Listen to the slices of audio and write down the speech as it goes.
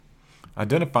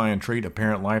Identify and treat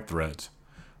apparent life threats.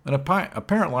 An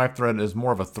apparent life threat is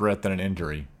more of a threat than an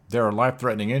injury. There are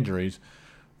life-threatening injuries,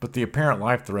 but the apparent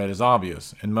life threat is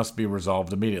obvious and must be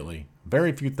resolved immediately.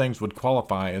 Very few things would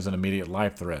qualify as an immediate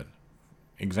life threat.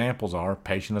 Examples are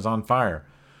patient is on fire,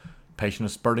 patient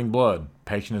is spurting blood,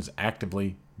 patient is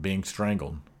actively being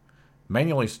strangled.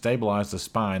 Manually stabilize the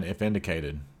spine if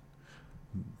indicated.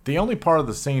 The only part of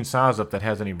the scene size-up that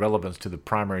has any relevance to the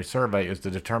primary survey is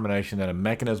the determination that a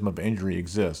mechanism of injury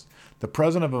exists. The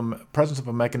presence of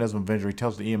a mechanism of injury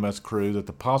tells the EMS crew that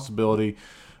the possibility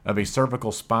of a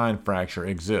cervical spine fracture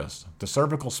exists. The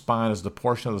cervical spine is the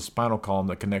portion of the spinal column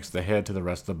that connects the head to the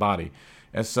rest of the body.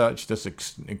 As such, this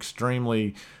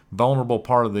extremely vulnerable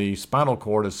part of the spinal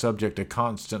cord is subject to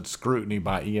constant scrutiny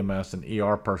by EMS and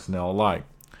ER personnel alike.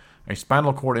 A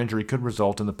spinal cord injury could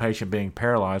result in the patient being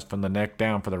paralyzed from the neck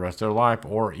down for the rest of their life,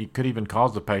 or it could even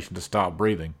cause the patient to stop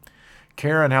breathing.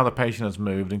 Care and how the patient is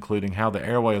moved, including how the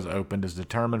airway is opened, is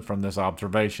determined from this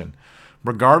observation.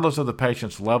 Regardless of the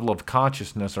patient's level of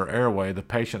consciousness or airway, the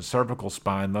patient's cervical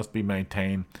spine must be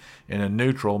maintained in a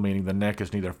neutral, meaning the neck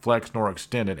is neither flexed nor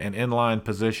extended, and inline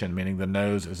position, meaning the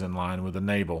nose is in line with the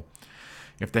navel.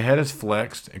 If the head is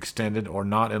flexed, extended, or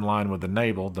not in line with the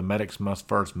navel, the medics must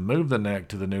first move the neck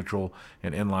to the neutral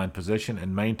and inline position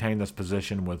and maintain this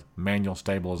position with manual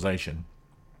stabilization.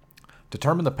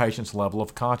 Determine the patient's level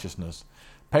of consciousness.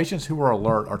 Patients who are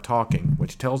alert are talking,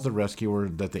 which tells the rescuer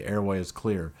that the airway is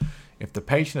clear. If the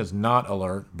patient is not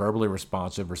alert, verbally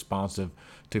responsive, responsive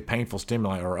to painful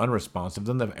stimuli, or unresponsive,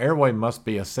 then the airway must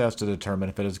be assessed to determine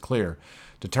if it is clear.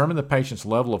 Determine the patient's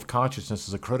level of consciousness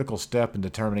is a critical step in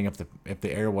determining if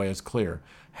the airway is clear.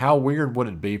 How weird would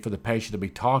it be for the patient to be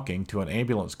talking to an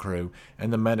ambulance crew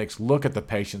and the medics look at the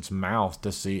patient's mouth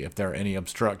to see if there are any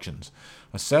obstructions?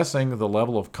 Assessing the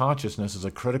level of consciousness is a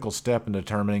critical step in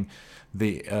determining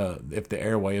if the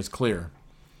airway is clear.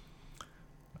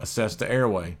 Assess the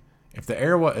airway. If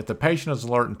the patient is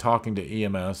alert and talking to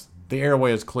EMS, the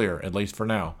airway is clear, at least for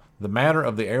now. The matter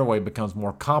of the airway becomes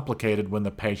more complicated when the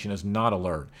patient is not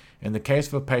alert. In the case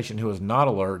of a patient who is not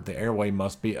alert, the airway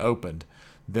must be opened.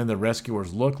 Then the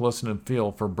rescuers look, listen, and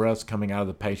feel for breaths coming out of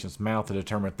the patient's mouth to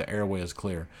determine if the airway is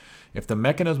clear. If the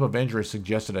mechanism of injury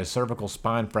suggested a cervical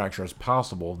spine fracture is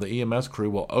possible, the EMS crew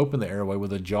will open the airway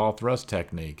with a jaw thrust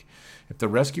technique. If the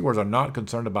rescuers are not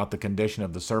concerned about the condition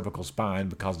of the cervical spine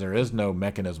because there is no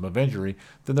mechanism of injury,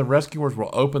 then the rescuers will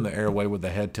open the airway with the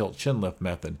head tilt chin lift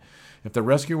method. If the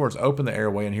rescuers open the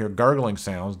airway and hear gurgling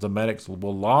sounds, the medics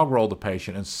will log roll the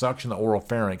patient and suction the oral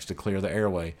pharynx to clear the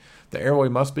airway. The airway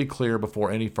must be clear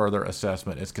before any further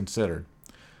assessment is considered.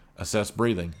 Assess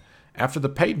breathing. After the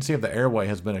patency of the airway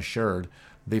has been assured,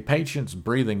 the patient's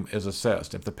breathing is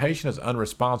assessed. If the patient is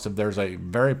unresponsive, there's a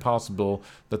very possible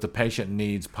that the patient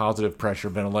needs positive pressure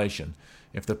ventilation.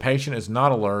 If the patient is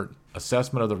not alert,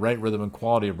 assessment of the rate, rhythm, and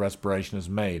quality of respiration is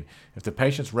made. If the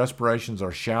patient's respirations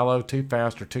are shallow, too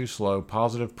fast, or too slow,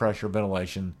 positive pressure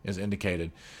ventilation is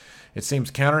indicated. It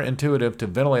seems counterintuitive to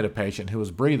ventilate a patient who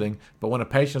is breathing, but when a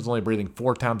patient is only breathing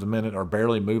 4 times a minute or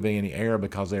barely moving any air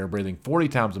because they are breathing 40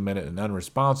 times a minute and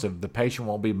unresponsive, the patient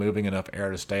won't be moving enough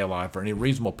air to stay alive for any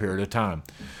reasonable period of time.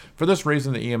 For this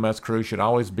reason, the EMS crew should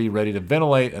always be ready to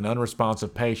ventilate an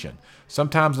unresponsive patient.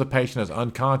 Sometimes the patient is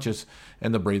unconscious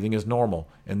and the breathing is normal.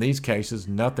 In these cases,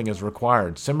 nothing is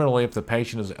required. Similarly, if the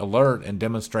patient is alert and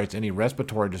demonstrates any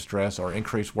respiratory distress or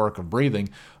increased work of breathing,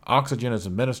 oxygen is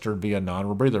administered via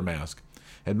non-rebreather mask.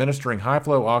 Administering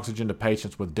high-flow oxygen to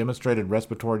patients with demonstrated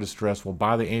respiratory distress will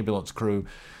buy the ambulance crew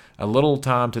a little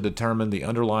time to determine the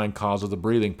underlying cause of the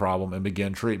breathing problem and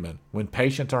begin treatment. When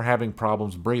patients are having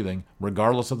problems breathing,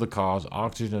 regardless of the cause,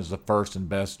 oxygen is the first and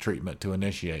best treatment to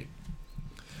initiate.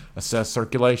 Assess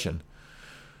circulation.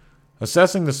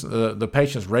 Assessing the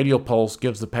patient's radial pulse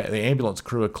gives the ambulance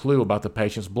crew a clue about the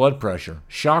patient's blood pressure.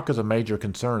 Shock is a major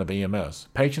concern of EMS.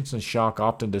 Patients in shock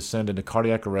often descend into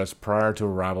cardiac arrest prior to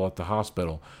arrival at the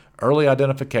hospital. Early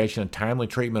identification and timely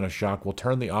treatment of shock will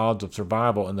turn the odds of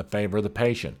survival in the favor of the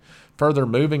patient. Further,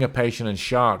 moving a patient in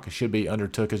shock should be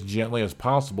undertook as gently as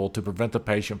possible to prevent the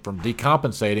patient from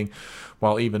decompensating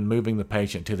while even moving the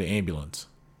patient to the ambulance.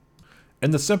 In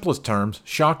the simplest terms,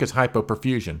 shock is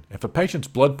hypoperfusion. If a patient's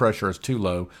blood pressure is too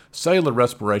low, cellular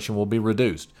respiration will be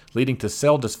reduced, leading to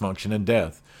cell dysfunction and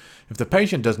death. If the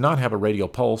patient does not have a radial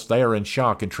pulse, they are in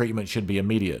shock and treatment should be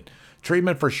immediate.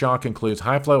 Treatment for shock includes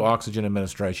high-flow oxygen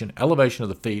administration, elevation of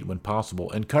the feet when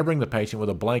possible, and covering the patient with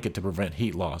a blanket to prevent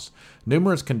heat loss.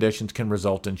 Numerous conditions can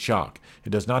result in shock. It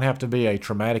does not have to be a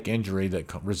traumatic injury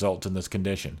that results in this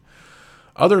condition.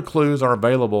 Other clues are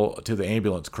available to the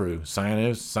ambulance crew: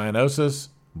 cyanosis,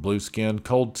 Blue skin,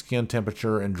 cold skin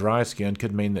temperature, and dry skin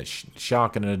could mean that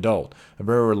shock in an adult. A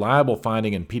very reliable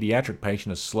finding in pediatric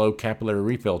patients is slow capillary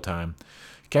refill time.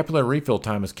 Capillary refill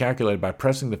time is calculated by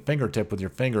pressing the fingertip with your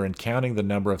finger and counting the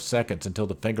number of seconds until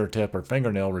the fingertip or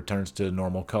fingernail returns to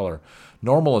normal color.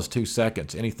 Normal is 2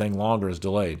 seconds. Anything longer is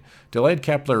delayed. Delayed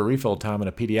capillary refill time in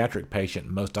a pediatric patient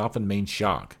most often means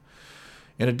shock.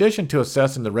 In addition to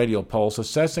assessing the radial pulse,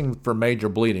 assessing for major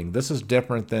bleeding. This is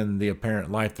different than the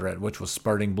apparent life threat, which was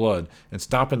spurting blood, and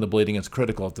stopping the bleeding is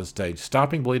critical at this stage.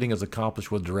 Stopping bleeding is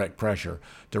accomplished with direct pressure.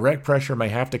 Direct pressure may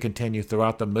have to continue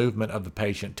throughout the movement of the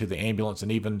patient to the ambulance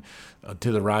and even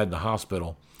to the ride in the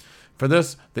hospital. For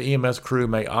this, the EMS crew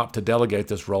may opt to delegate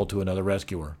this role to another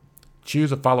rescuer.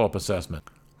 Choose a follow-up assessment.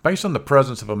 Based on the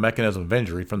presence of a mechanism of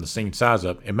injury from the scene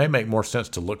size-up, it may make more sense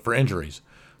to look for injuries.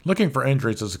 Looking for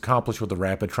injuries is accomplished with a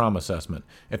rapid trauma assessment.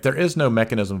 If there is no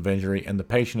mechanism of injury and the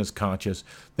patient is conscious,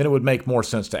 then it would make more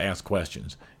sense to ask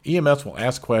questions. EMS will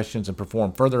ask questions and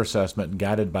perform further assessment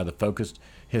guided by the focused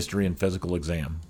history and physical exam.